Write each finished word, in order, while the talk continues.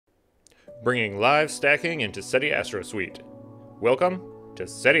bringing live stacking into Seti Astro Suite. Welcome to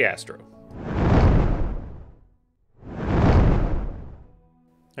Seti Astro.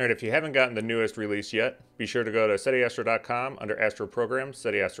 Alright, if you haven't gotten the newest release yet, be sure to go to setiastro.com under Astro Programs,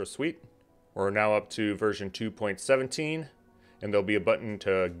 Seti Astro Suite. We're now up to version 2.17, and there'll be a button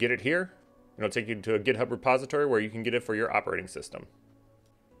to get it here. It'll take you to a GitHub repository where you can get it for your operating system.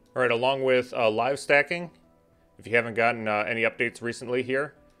 Alright, along with live stacking, if you haven't gotten any updates recently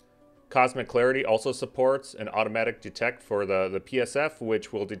here, Cosmic Clarity also supports an automatic detect for the PSF,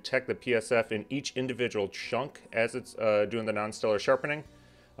 which will detect the PSF in each individual chunk as it's doing the non-stellar sharpening.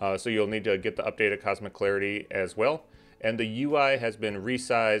 So you'll need to get the updated Cosmic Clarity as well. And the UI has been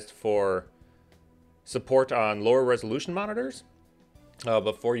resized for support on lower resolution monitors.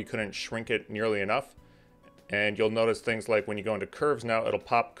 Before you couldn't shrink it nearly enough. And you'll notice things like when you go into curves now, it'll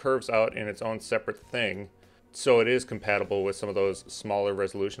pop curves out in its own separate thing. So it is compatible with some of those smaller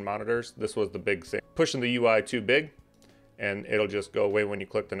resolution monitors. This was the big thing. Pushing the UI too big, and it'll just go away when you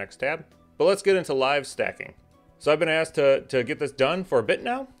click the next tab. But let's get into live stacking. So I've been asked to get this done for a bit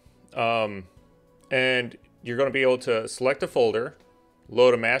now. And you're going to be able to select a folder,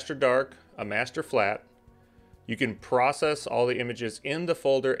 load a master dark, a master flat. You can process all the images in the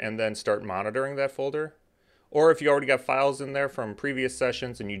folder and then start monitoring that folder. Or if you already got files in there from previous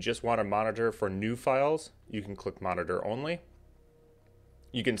sessions and you just want to monitor for new files, you can click monitor only.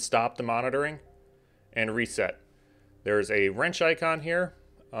 You can stop the monitoring and reset. There's a wrench icon here,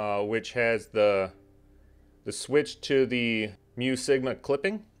 which has the switch to the mu sigma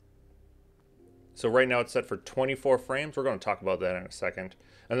clipping. So right now it's set for 24 frames. We're going to talk about that in a second.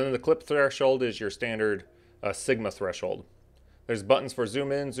 And then the clip threshold is your standard sigma threshold. There's buttons for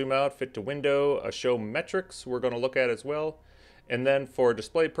zoom in, zoom out, fit to window, show metrics we're going to look at as well. And then for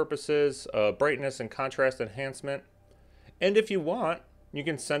display purposes, brightness and contrast enhancement. And if you want, you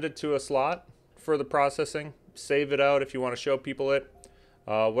can send it to a slot for the processing, save it out if you want to show people it,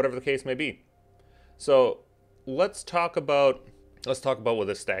 whatever the case may be. So let's talk about what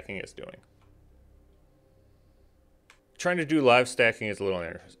this stacking is doing. Trying to do live stacking is a little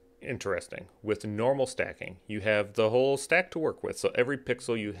interesting. With normal stacking, you have the whole stack to work with. So every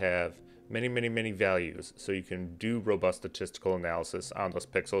pixel you have many values. So you can do robust statistical analysis on those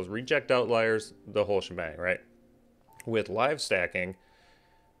pixels, reject outliers, the whole shebang, right? With live stacking,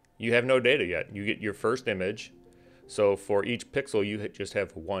 you have no data yet. You get your first image. So for each pixel, you just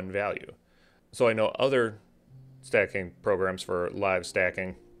have one value. So I know other stacking programs for live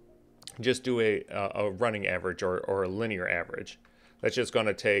stacking just do a running average or a linear average. That's just going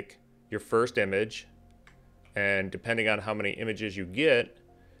to take your first image, and depending on how many images you get,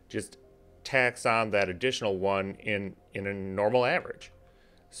 just tax on that additional one in a normal average.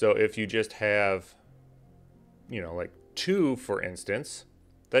 So if you just have, like 2, for instance,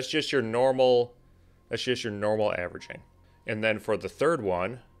 that's just your normal averaging. And then for the third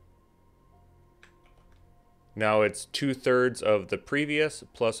one, now it's 2/3 of the previous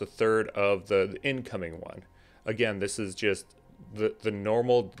plus 1/3 of the incoming one. Again, this is just the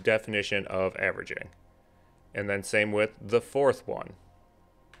normal definition of averaging. And then same with the fourth one,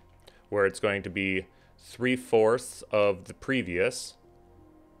 where it's going to be 3/4 of the previous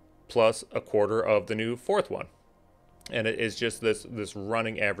plus 1/4 of the new fourth one. And it is just this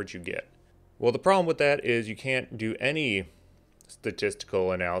running average you get. Well, the problem with that is you can't do any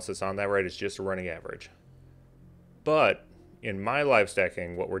statistical analysis on that, right? It's just a running average. But in my live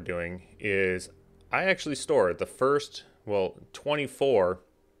stacking, what we're doing is I actually store the first 24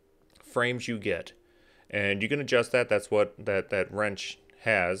 frames you get, and you can adjust that. That's what that wrench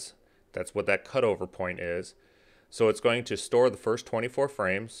has. That's what that cutover point is. So it's going to store the first 24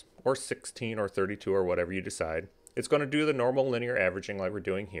 frames, or 16 or 32 or whatever you decide. It's going to do the normal linear averaging like we're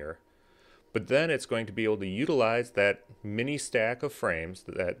doing here, but then it's going to be able to utilize that mini stack of frames,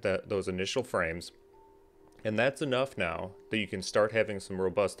 those initial frames, and that's enough now that you can start having some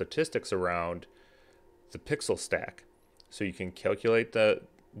robust statistics around the pixel stack. So you can calculate the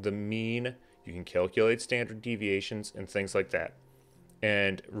mean, you can calculate standard deviations and things like that.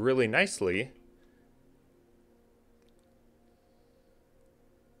 And really nicely,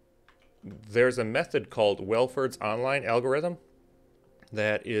 there's a method called Welford's online algorithm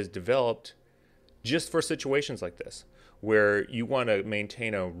that is developed just for situations like this, where you want to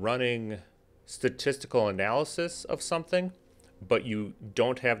maintain a running statistical analysis of something, but you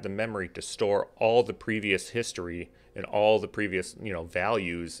don't have the memory to store all the previous history and all the previous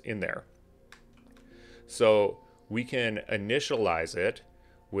values in there. So we can initialize it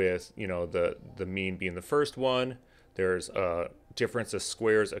with the mean being the first one. There's a difference of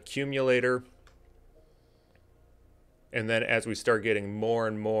squares accumulator, And then as we start getting more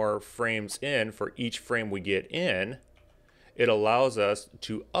and more frames in, for each frame we get in, it allows us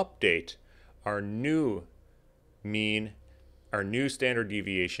to update our new mean, our new standard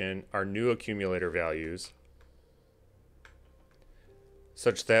deviation, our new accumulator values,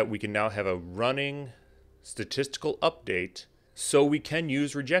 such that we can now have a running statistical update, so we can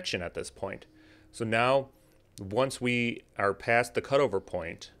use rejection at this point. So now, once we are past the cutover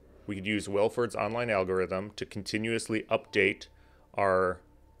point, we could use Wilford's online algorithm to continuously update our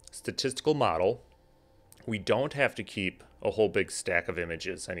statistical model. We don't have to keep a whole big stack of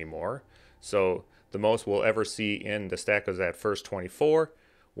images anymore. So the most we'll ever see in the stack is that first 24.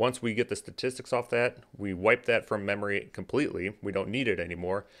 Once we get the statistics off that, we wipe that from memory completely. We don't need it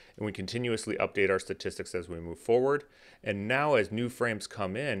anymore. And we continuously update our statistics as we move forward. And now as new frames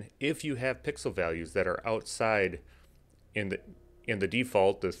come in, if you have pixel values that are outside in the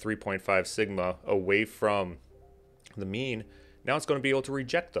default, the 3.5 sigma, away from the mean, now it's going to be able to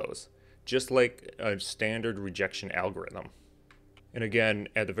reject those, just like a standard rejection algorithm. And again,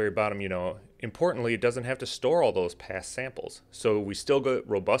 at the very bottom, importantly, it doesn't have to store all those past samples. So we still get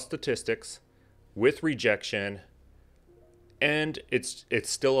robust statistics with rejection, and it's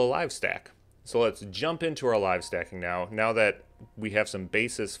still a live stack. So let's jump into our live stacking now that we have some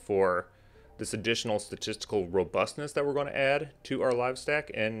basis for this additional statistical robustness that we're going to add to our live stack,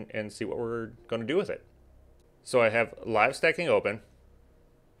 and see what we're going to do with it. So I have live stacking open,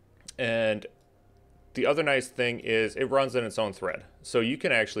 and the other nice thing is it runs in its own thread. So you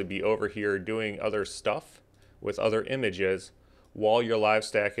can actually be over here doing other stuff with other images while your live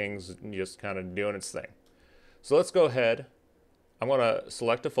stacking's just kind of doing its thing. So let's go ahead. I'm going to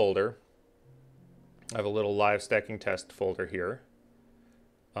select a folder. I have a little live stacking test folder here.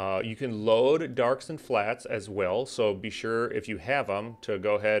 You can load darks and flats as well. So be sure, if you have them, to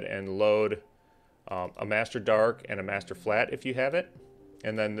go ahead and load a master dark and a master flat if you have it.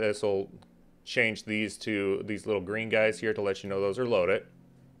 And then this will change these to these little green guys here to let you know those are loaded.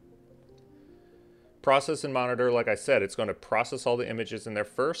 Process and monitor, like I said, it's going to process all the images in there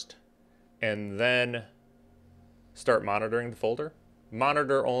first and then start monitoring the folder.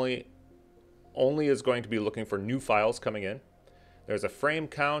 Monitor only is going to be looking for new files coming in. There's a frame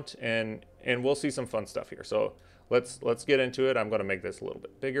count, and we'll see some fun stuff here. So let's get into it. I'm going to make this a little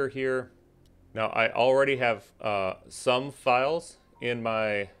bit bigger here. Now I already have some files in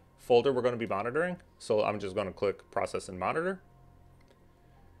my folder we're going to be monitoring, so I'm just going to click process and monitor.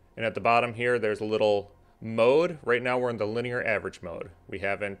 And at the bottom here, there's a little mode. Right now we're in the linear average mode. We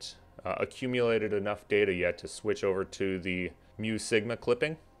haven't accumulated enough data yet to switch over to the mu sigma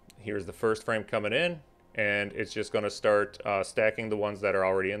clipping. Here's the first frame coming in, and it's just going to start stacking the ones that are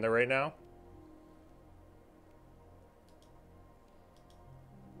already in there right now.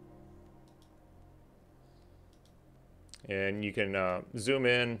 And you can zoom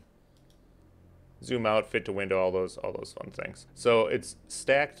in, zoom out, fit to window, all those fun things. So it's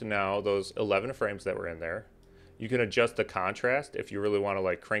stacked now, those 11 frames that were in there. You can adjust the contrast if you really want to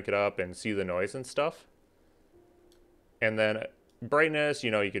like crank it up and see the noise and stuff. And then brightness,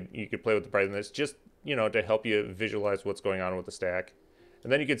 you could play with the brightness just, to help you visualize what's going on with the stack.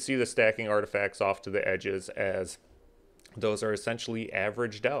 And then you can see the stacking artifacts off to the edges, as those are essentially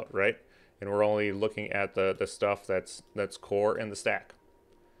averaged out, right? And we're only looking at the stuff that's core in the stack.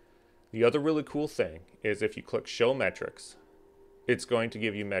 The other really cool thing is if you click show metrics, it's going to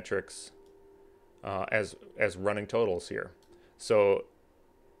give you metrics as running totals here. So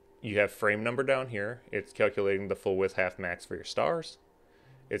you have frame number down here. It's calculating the full width half max for your stars.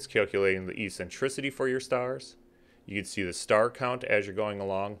 It's calculating the eccentricity for your stars. You can see the star count as you're going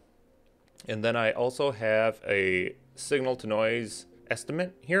along. And then I also have a signal to noise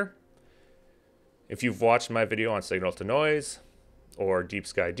estimate here. If you've watched my video on signal to noise, or deep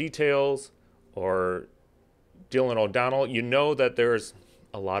sky details, or Dylan O'Donnell, you know that there's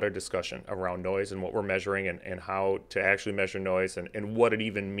a lot of discussion around noise and what we're measuring, and how to actually measure noise, and what it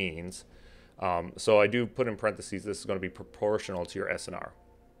even means. So I do put in parentheses, this is going to be proportional to your SNR.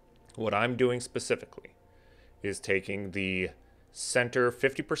 What I'm doing specifically is taking the center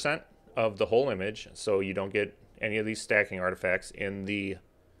 50% of the whole image, so you don't get any of these stacking artifacts in the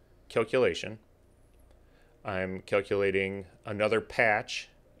calculation. I'm calculating another patch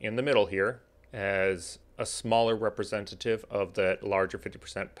in the middle here as a smaller representative of that larger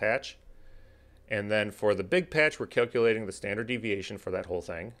 50% patch. And then for the big patch, we're calculating the standard deviation for that whole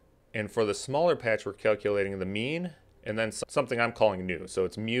thing. And for the smaller patch, we're calculating the mean, and then something I'm calling nu. So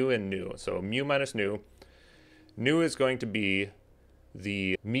it's mu and nu. So mu minus nu. Nu is going to be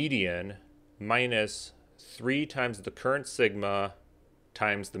the median minus 3 times the current sigma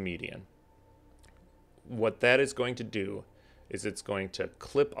times the median. what that is going to do is it's going to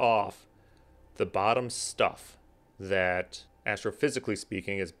clip off the bottom stuff that, astrophysically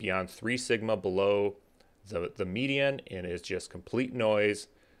speaking, is beyond 3 sigma below the median and is just complete noise.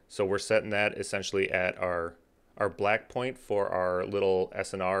 So we're setting that essentially at our black point for our little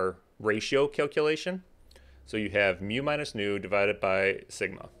SNR ratio calculation. So you have mu minus nu divided by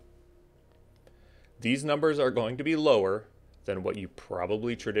sigma. These numbers are going to be lower than what you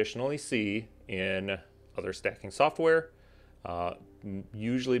probably traditionally see in other stacking software,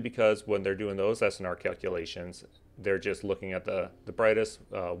 usually because when they're doing those SNR calculations, they're just looking at the brightest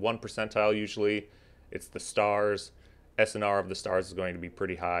 1 percentile usually. It's the stars. SNR of the stars is going to be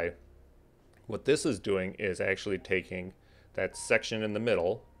pretty high. What this is doing is actually taking that section in the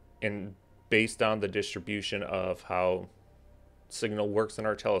middle, and based on the distribution of how signal works in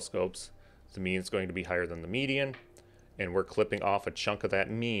our telescopes, the mean is going to be higher than the median, and we're clipping off a chunk of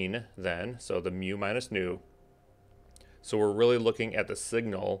that mean then, so the mu minus nu. So we're really looking at the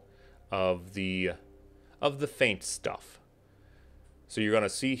signal of the faint stuff. So you're going to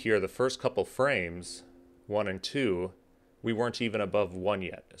see here the first couple frames, 1 and 2, we weren't even above 1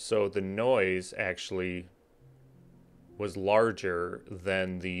 yet. So the noise actually was larger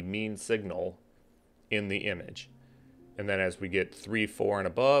than the mean signal in the image. And then as we get 3, 4, and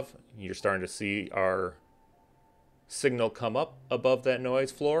above, you're starting to see our signal come up above that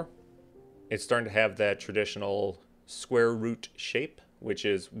noise floor. It's starting to have that traditional square root shape, which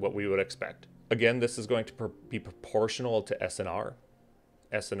is what we would expect. Again, this is going to be proportional to SNR.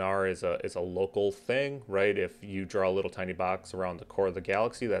 SNR is a local thing, right? If you draw a little tiny box around the core of the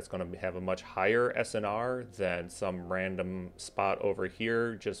galaxy, that's going to have a much higher SNR than some random spot over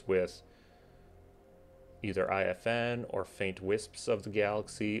here just with either IFN or faint wisps of the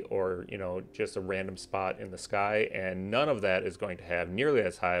galaxy, or just a random spot in the sky, and none of that is going to have nearly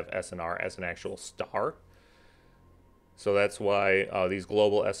as high of SNR as an actual star. So that's why these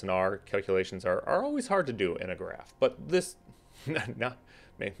global SNR calculations are always hard to do in a graph. But this,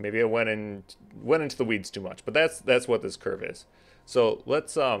 maybe I went into the weeds too much, but that's what this curve is. So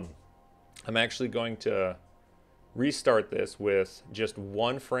let's I'm actually going to restart this with just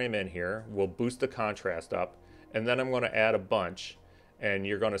 1 frame in here. We'll boost the contrast up, and then I'm going to add a bunch, and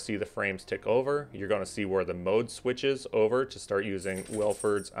you're going to see the frames tick over. You're going to see where the mode switches over to start using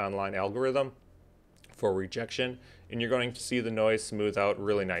Welford's online algorithm for rejection, and you're going to see the noise smooth out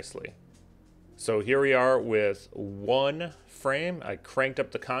really nicely. So here we are with 1 frame. I cranked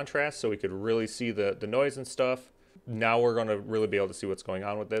up the contrast so we could really see the noise and stuff. Now we're going to really be able to see what's going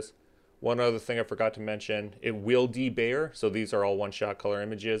on with this. One other thing I forgot to mention, it will de-Bayer. So these are all one-shot color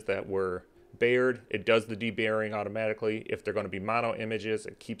images that were bayered. It does the de-Bayering automatically. If they're going to be mono images,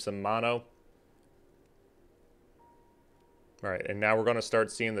 it keeps them mono. All right, and now we're going to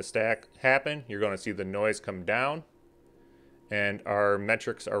start seeing the stack happen. You're going to see the noise come down, and our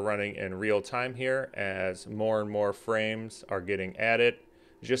metrics are running in real time here as more and more frames are getting added,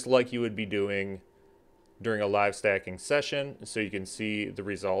 just like you would be doing during a live stacking session, so you can see the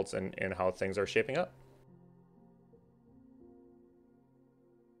results and how things are shaping up.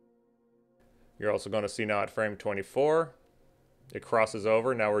 You're also going to see now at frame 24, it crosses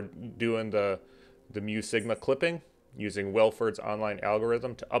over. Now we're doing the mu sigma clipping using Welford's online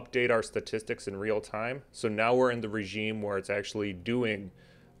algorithm to update our statistics in real time. So now we're in the regime where it's actually doing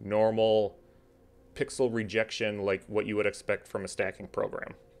normal pixel rejection like what you would expect from a stacking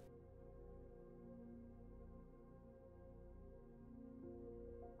program.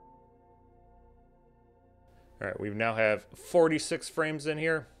 All right, we now have 46 frames in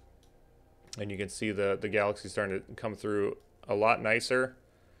here, and you can see the galaxy starting to come through a lot nicer.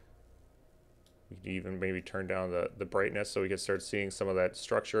 We could even maybe turn down the brightness so we can start seeing some of that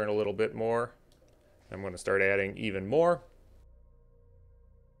structure in a little bit more. I'm going to start adding even more.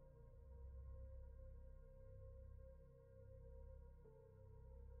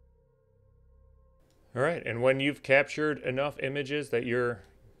 All right, and when you've captured enough images that you're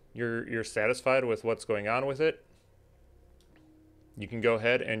satisfied with what's going on with it, you can go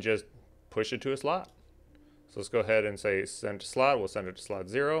ahead and just push it to a slot. So let's go ahead and say send to slot. We'll send it to slot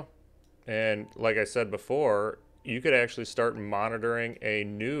 0. And like I said before, you could actually start monitoring a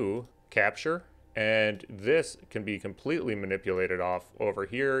new capture, and this can be completely manipulated off over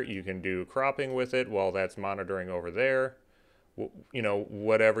here. You can do cropping with it while that's monitoring over there.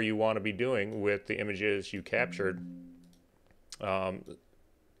 Whatever you want to be doing with the images you captured.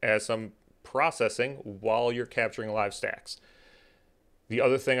 As some processing while you're capturing live stacks. The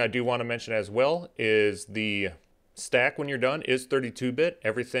other thing I do want to mention as well is the stack when you're done is 32-bit.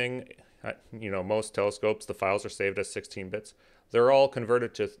 Everything, most telescopes, the files are saved as 16 bits. They're all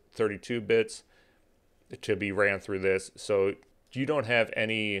converted to 32 bits. to be ran through this, so you don't have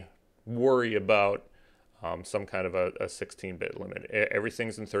any worry about some kind of a 16-bit limit.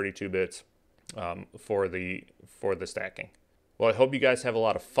 Everything's in 32 bits for the stacking. Well, I hope you guys have a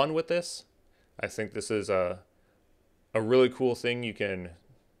lot of fun with this. I think this is a really cool thing you can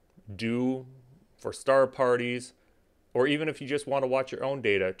do for star parties, or even if you just want to watch your own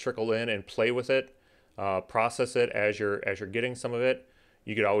data trickle in and play with it, process it as you're getting some of it.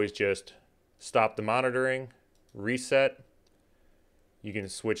 You could always just stop the monitoring, reset. You can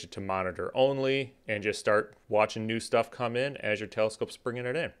switch it to monitor only and just start watching new stuff come in as your telescope's bringing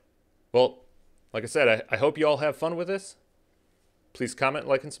it in. Well, like I said, I hope you all have fun with this. Please comment,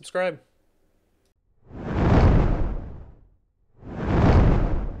 like, and subscribe.